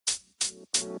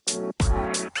Hey,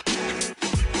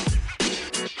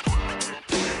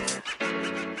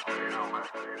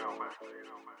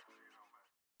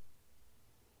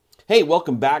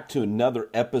 welcome back to another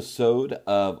episode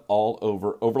of All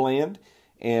Over Overland,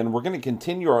 and we're going to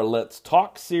continue our Let's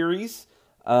Talk series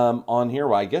on here.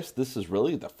 Well, I guess this is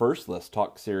really the first Let's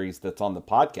Talk series that's on the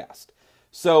podcast.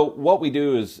 So what we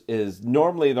do is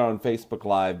normally they're on Facebook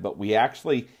Live, but we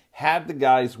actually had the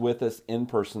guys with us in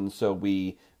person, so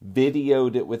we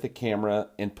videoed it with a camera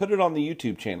and put it on the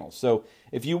YouTube channel. So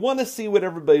if you want to see what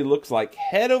everybody looks like,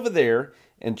 head over there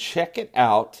and check it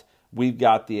out. We've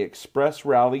got the Express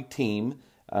Rally team.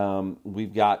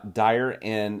 We've got Dyer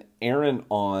and Aaron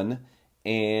on,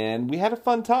 and we had a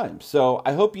fun time. So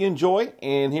I hope you enjoy,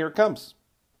 and here it comes.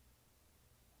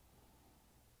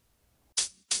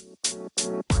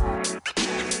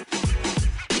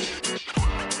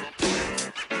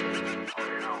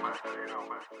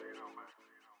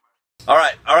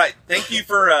 All right. Thank you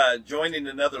for joining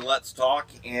another Let's Talk,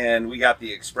 and we got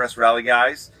the Express Rally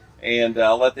guys. And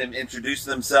let them introduce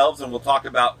themselves, and we'll talk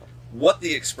about what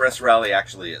the Express Rally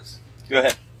actually is. Go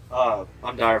ahead.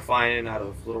 I'm Dyer Finan out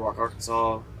of Little Rock,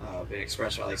 Arkansas. Been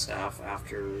Express Rally staff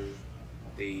after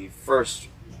the first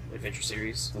adventure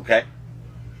series. Okay.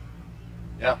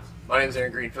 Yeah, my name is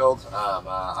Aaron Greenfield.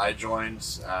 I joined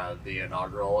the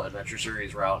inaugural adventure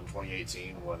series route in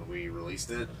 2018 when we released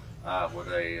it with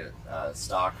a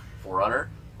stock 4Runner,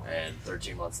 and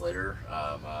 13 months later,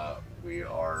 we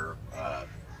are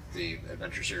the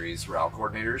Adventure Series route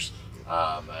coordinators,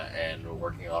 and we're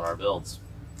working on our builds.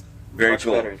 Very Much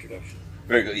cool. better introduction.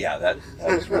 Very good. Yeah, that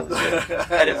was really good.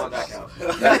 I didn't want that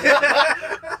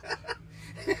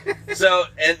out. So,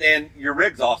 and your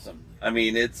rig's awesome. I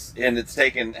mean, it's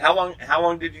taken how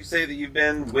long did you say that you've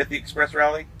been with the Express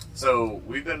Rally? So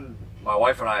my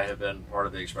wife and I have been part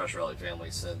of the Express Rally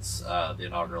family since the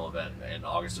inaugural event in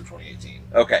August of 2018.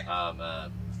 Okay.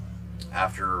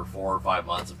 After 4 or 5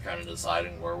 months of kind of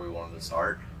deciding where we wanted to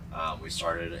start, we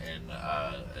started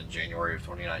in January of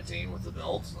 2019 with the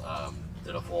build.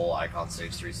 Did a full Icon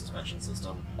Stage 3 suspension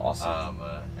system. Awesome.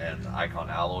 And Icon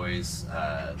alloys,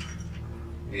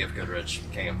 BF Goodrich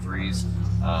KM3s,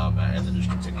 and then just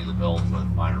continue the build with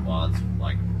minor mods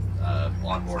like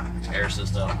onboard air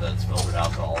system that's filtered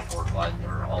out to all four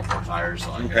tires,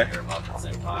 so I can air them up at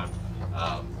the same time.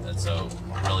 And so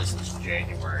really since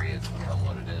January it's become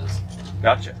what it is.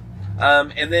 Gotcha.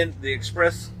 And then the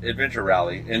Express Adventure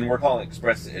Rally, and we're calling it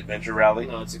Express Adventure Rally.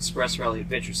 No, it's Express Rally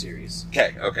Adventure Series.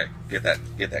 Okay. Get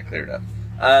that cleared up.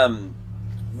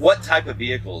 What type of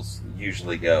vehicles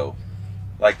usually go?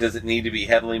 Like, does it need to be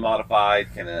heavily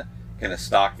modified? Can a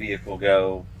stock vehicle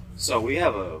go? So we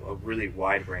have a really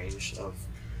wide range of,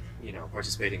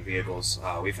 participating vehicles.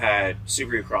 We've had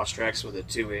Subaru Crosstreks with a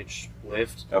 2-inch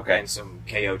lift, and some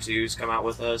KO2s come out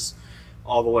with us,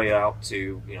 all the way out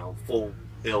to full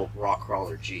built rock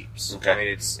crawler Jeeps. Okay. I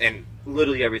mean, and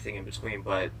literally everything in between.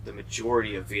 But the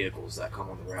majority of vehicles that come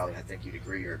on the rally, I think you'd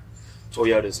agree, are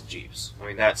Toyotas and Jeeps. I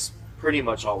mean, that's pretty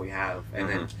much all we have, and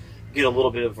then get a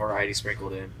little bit of variety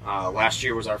sprinkled in. Last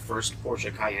year was our first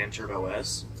Porsche Cayenne Turbo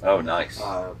S. Oh, nice.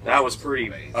 That was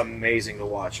pretty amazing to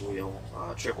watch. Wheel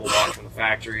triple lock from the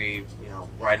factory,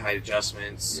 ride height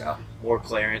adjustments, more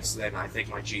clearance than I think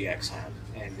my GX had,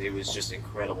 and it was just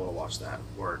incredible to watch that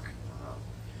work.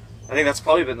 I think that's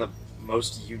probably been the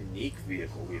most unique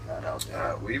vehicle we've had out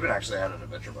there. We even actually had an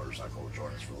adventure motorcycle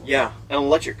join us for a little bit. An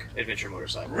electric adventure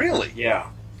motorcycle. Really? Yeah.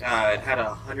 It had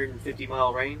a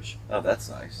 150-mile range. Oh, that's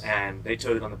nice. And they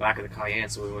towed it on the back of the Cayenne,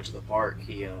 so we went to the park.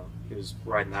 He was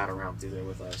riding that around through there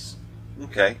with us.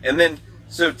 Okay, and then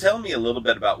so tell me a little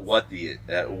bit about what the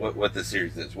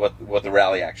series is, what the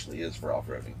rally actually is for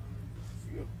off-roading.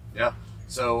 Yeah.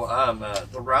 So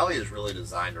the rally is really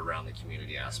designed around the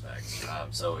community aspect.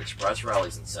 So Express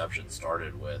Rally's inception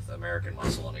started with American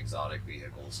muscle and exotic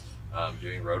vehicles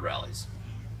doing road rallies.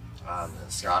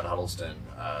 Scott Huddleston,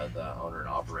 the owner and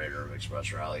operator of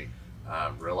Express Rally,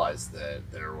 realized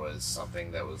that there was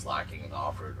something that was lacking in the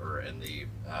off-road or in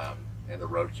the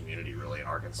road community, really, in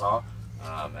Arkansas,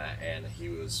 and he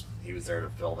was there to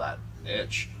fill that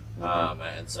niche.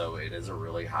 And so it is a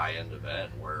really high-end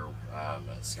event where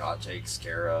Scott takes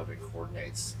care of and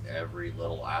coordinates every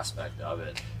little aspect of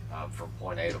it from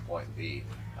point A to point B.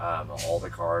 All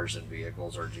the cars and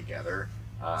vehicles are together.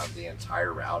 The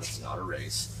entire route, it's not a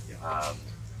race.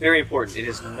 Very important. It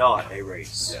is not a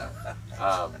race.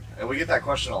 Yeah. And we get that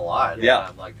question a lot.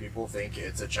 Yeah. Like, people think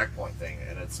it's a checkpoint thing,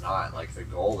 and it's not. Like, the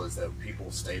goal is that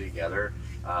people stay together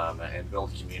and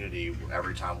build community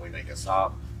every time we make a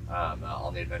stop.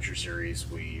 On the Adventure Series,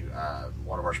 we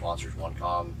one of our sponsors,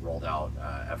 OneCom, rolled out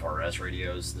FRS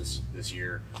radios this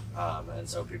year, and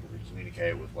so people could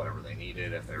communicate with whatever they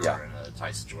needed if they were in a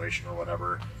tight situation or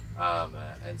whatever.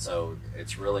 And so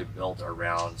it's really built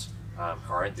around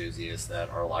car enthusiasts that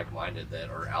are like-minded, that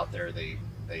are out there. They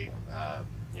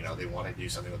want to do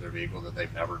something with their vehicle that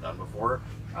they've never done before,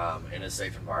 in a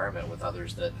safe environment with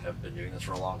others that have been doing this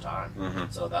for a long time. Mm-hmm.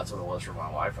 So that's what it was for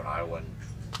my wife and I when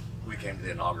we came to the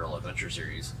inaugural Adventure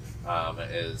Series.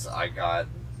 Is I got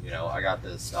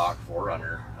the stock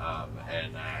 4Runner,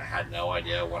 and I had no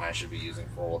idea when I should be using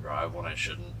 4-wheel drive, when I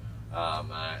shouldn't.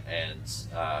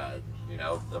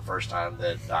 The first time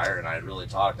that Dyer and I had really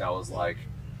talked, I was like,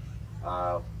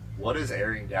 what is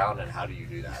airing down and how do you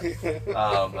do that?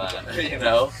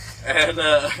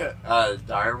 And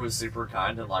Dyer was super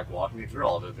kind and like walked me through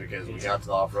all of it, because we got to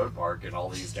the off-road park and all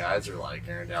these guys are like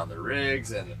airing down their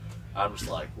rigs, and I'm just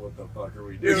like, what the fuck are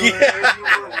we doing?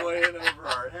 We're way over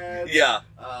our heads. Yeah.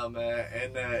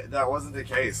 That wasn't the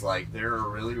case. Like, there are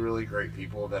really, really great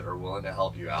people that are willing to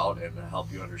help you out and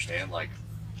help you understand like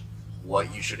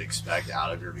what you should expect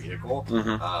out of your vehicle.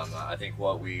 Mm-hmm. I think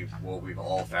what we've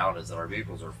all found is that our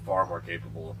vehicles are far more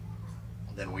capable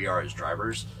than we are as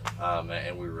drivers,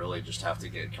 and we really just have to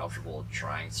get comfortable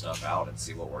trying stuff out and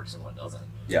see what works and what doesn't.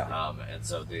 Yeah. And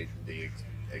so the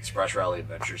Express Rally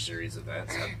Adventure Series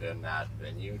events have been that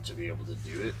venue to be able to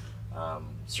do it,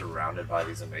 surrounded by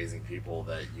these amazing people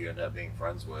that you end up being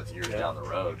friends with years down the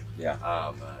road.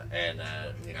 Yeah.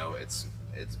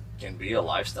 It can be a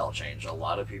lifestyle change. A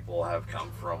lot of people have come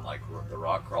from like the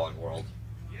rock crawling world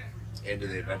into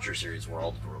the Adventure Series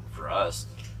world for us,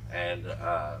 and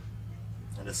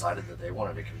decided that they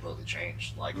wanted to completely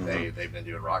change. Like, Mm-hmm. they've been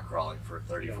doing rock crawling for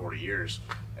 30-40 years,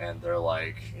 and they're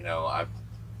like,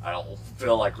 I don't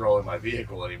feel like rolling my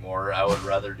vehicle anymore. I would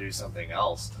rather do something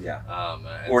else. Yeah.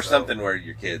 Or something where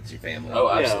your kids, your family,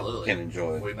 absolutely, can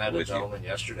enjoy. We met a with gentleman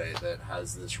yesterday that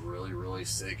has this really, really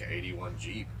sick 81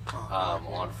 Jeep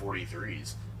on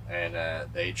 43s, and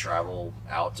they travel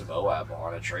out to Moab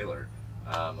on a trailer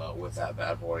with that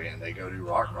bad boy, and they go do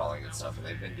rock crawling and stuff, and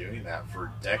they've been doing that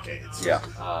for decades. Yeah.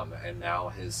 And now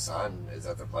his son is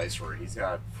at the place where he's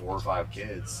got 4 or 5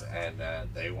 kids, and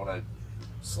they want to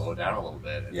slow it down a little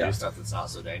bit and do stuff that's not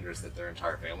so dangerous that their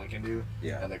entire family can do.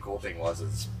 Yeah. And the cool thing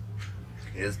is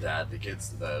his dad,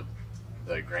 the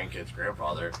grandkids'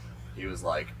 grandfather, he was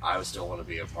like, I still want to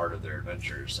be a part of their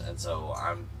adventures, and so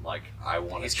I'm like, I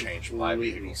want to change my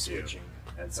vehicle too.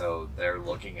 And so they're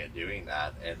looking at doing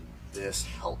that, and this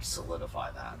helps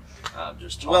solidify that.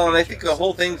 And I think the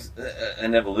whole thing's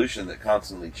an evolution that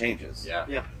constantly changes.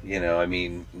 Yeah.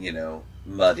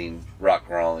 Mudding, rock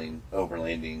crawling,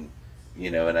 overlanding,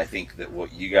 and I think that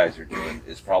what you guys are doing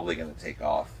is probably going to take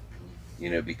off,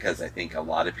 because I think a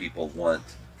lot of people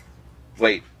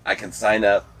I can sign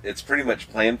up. It's pretty much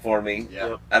planned for me.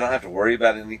 Yeah. I don't have to worry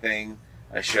about anything.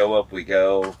 I show up, we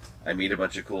go, I meet a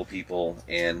bunch of cool people,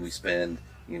 and we spend,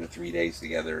 3 days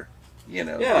together, doing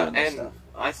this stuff.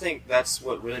 I think that's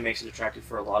what really makes it attractive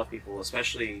for a lot of people,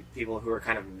 especially people who are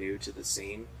kind of new to the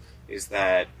scene, is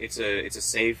that it's a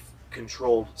safe,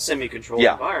 controlled, semi-controlled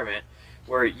environment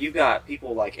where you got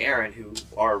people like Aaron who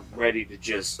are ready to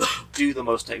just do the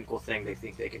most technical thing they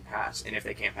think they can pass, and if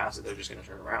they can't pass it, they're just going to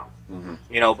turn around.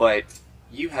 Mm-hmm. But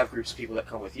you have groups of people that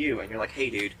come with you, and you're like,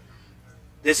 hey, dude,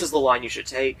 this is the line you should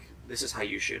take. This is how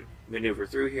you should maneuver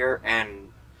through here. And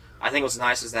I think what's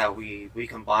nice is that we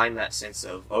combine that sense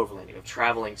of overlanding, of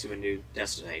traveling to a new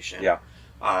destination. Yeah.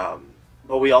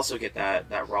 But we also get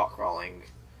that rock crawling,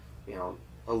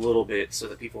 a little bit, so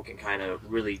that people can kind of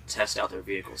really test out their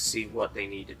vehicles, see what they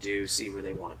need to do, see where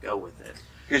they want to go with it.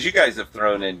 Because you guys have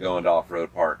thrown in going to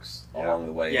off-road parks along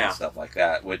the way and stuff like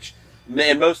that, which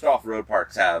and most off-road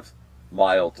parks have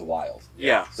mild to wild.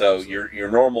 Yeah. So your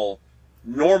normal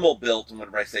built, and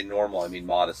whenever I say normal, I mean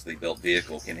modestly built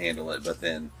vehicle can handle it, but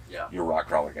then your rock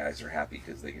crawler guys are happy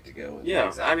because they get to go.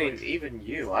 And I mean, even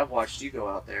you, I've watched you go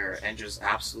out there and just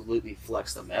absolutely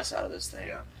flex the mess out of this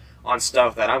thing on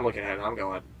stuff that I'm looking at and I'm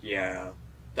going,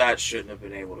 that shouldn't have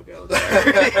been able to go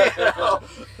there.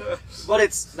 But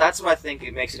that's what I think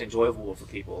it makes it enjoyable for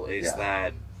people, is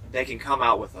that they can come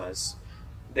out with us,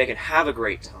 they can have a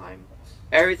great time,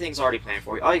 everything's already planned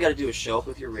for you. All you got to do is show up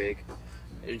with your rig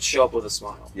and show up with a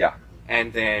smile. Yeah.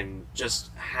 And then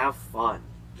just have fun.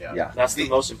 Yeah. That's the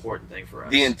most important thing for us.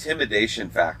 The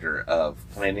intimidation factor of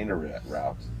planning a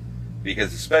route,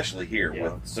 because especially here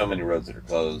with so many roads that are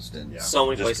closed and so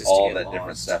many just places all to get that lost.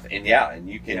 different stuff, and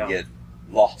you can get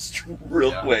lost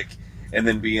real quick, and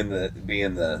then be in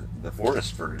the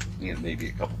forest for maybe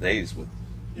a couple days with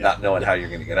not knowing how you're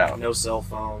going to get out. No cell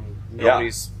phone.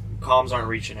 Nobody's comms aren't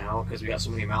reaching out because we got so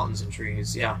many mountains and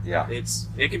trees. Yeah, Yeah.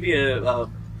 it could be a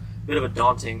bit of a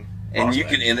daunting. And you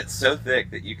prospect. can, and it's so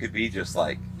thick that you could be just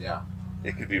like, Yeah.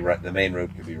 it could be right, the main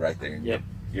road could be right there. And Yep.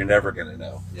 you're never going to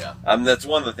know. Yeah. That's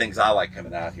one of the things I like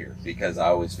coming out here, because I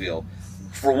always feel,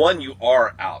 for one, you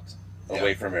are out away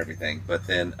Yeah. from everything, but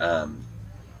then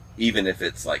even if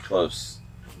it's like close,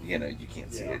 you know, you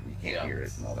can't see Yeah. it, you can't Yeah. hear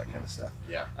it, and all that kind of stuff.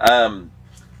 Yeah.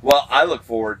 Well, I look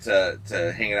forward to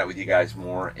hanging out with you guys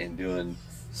more and doing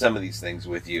some of these things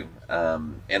with you.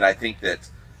 And I think that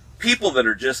people that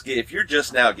are if you're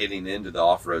just now getting into the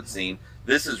off-road scene,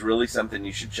 this is really something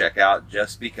you should check out,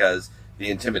 just because the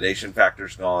intimidation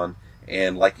factor's gone.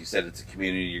 And like you said, it's a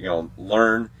community. You're going to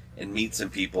learn and meet some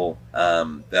people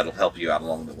that'll help you out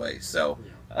along the way. So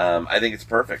I think it's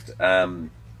perfect.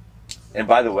 And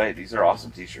by the way, these are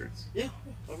awesome T-shirts. Yeah,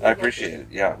 I appreciate it.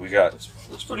 Yeah, we got. It's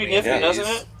pretty nifty, Yeah, doesn't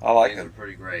it? I like These are them.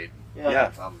 pretty great.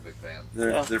 Yeah. I'm a big fan.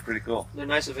 Yeah. They're pretty cool. They're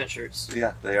nice event shirts.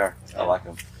 Yeah, they are. I like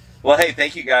them. Well, hey,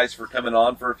 thank you guys for coming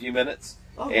on for a few minutes.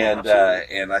 Oh, yeah, and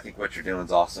absolutely. and I think what you're doing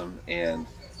is awesome. And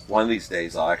one of these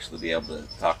days, I'll actually be able to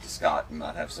talk to Scott and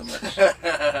not have so much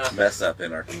mess up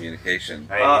in our communication.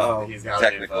 Hey, Uh-oh. he's got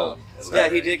Technical. a new phone. Yeah,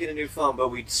 he did get a new phone, but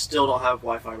we still don't have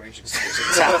Wi-Fi range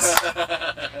extenders at his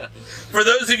house. For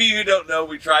those of you who don't know,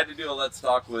 we tried to do a Let's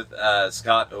Talk with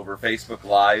Scott over Facebook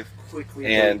Live. Quickly.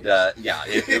 And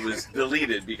deleted. it was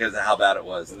deleted because of how bad it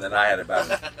was. And then I had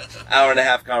about an hour and a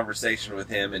half conversation with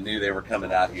him and knew they were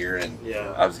coming out here, and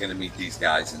Yeah. I was going to meet these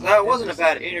guys. And No, it wasn't a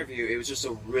bad interview. It was just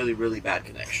a really, really bad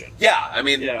connection. Yeah, I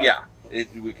mean, Yeah.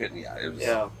 we couldn't. Yeah, it was.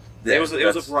 Yeah. Yeah, It was a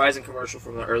that's- Verizon commercial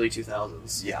from the early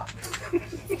 2000s. Yeah,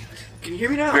 Can you hear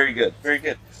me now? very good, very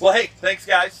good. Well, hey, thanks,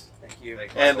 guys, Thank you.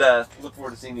 and look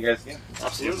forward to seeing you guys again.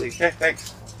 Absolutely. Okay,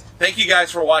 thanks. Thank you guys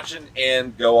for watching,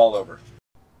 and go all over.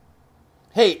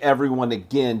 Hey, everyone,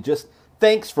 again, just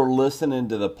thanks for listening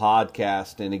to the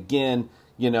podcast. And again,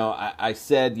 you know, I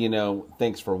said, you know,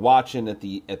 thanks for watching at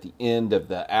the end of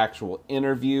the actual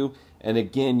interview. And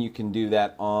again, you can do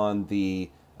that on the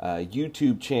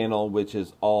YouTube channel, which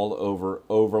is All Over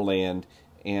Overland.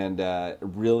 And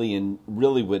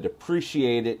really would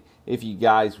appreciate it if you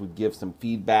guys would give some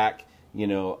feedback, you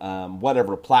know,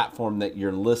 whatever platform that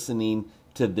you're listening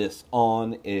to this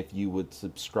on, if you would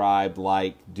subscribe,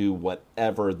 like, do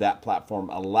whatever that platform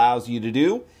allows you to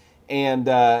do, and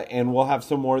we'll have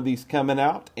some more of these coming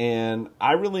out, and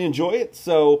I really enjoy it,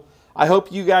 so I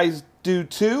hope you guys do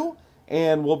too,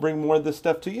 and we'll bring more of this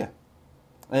stuff to you.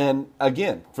 And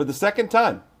again, for the second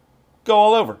time, go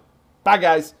all over. Bye,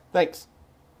 guys. Thanks.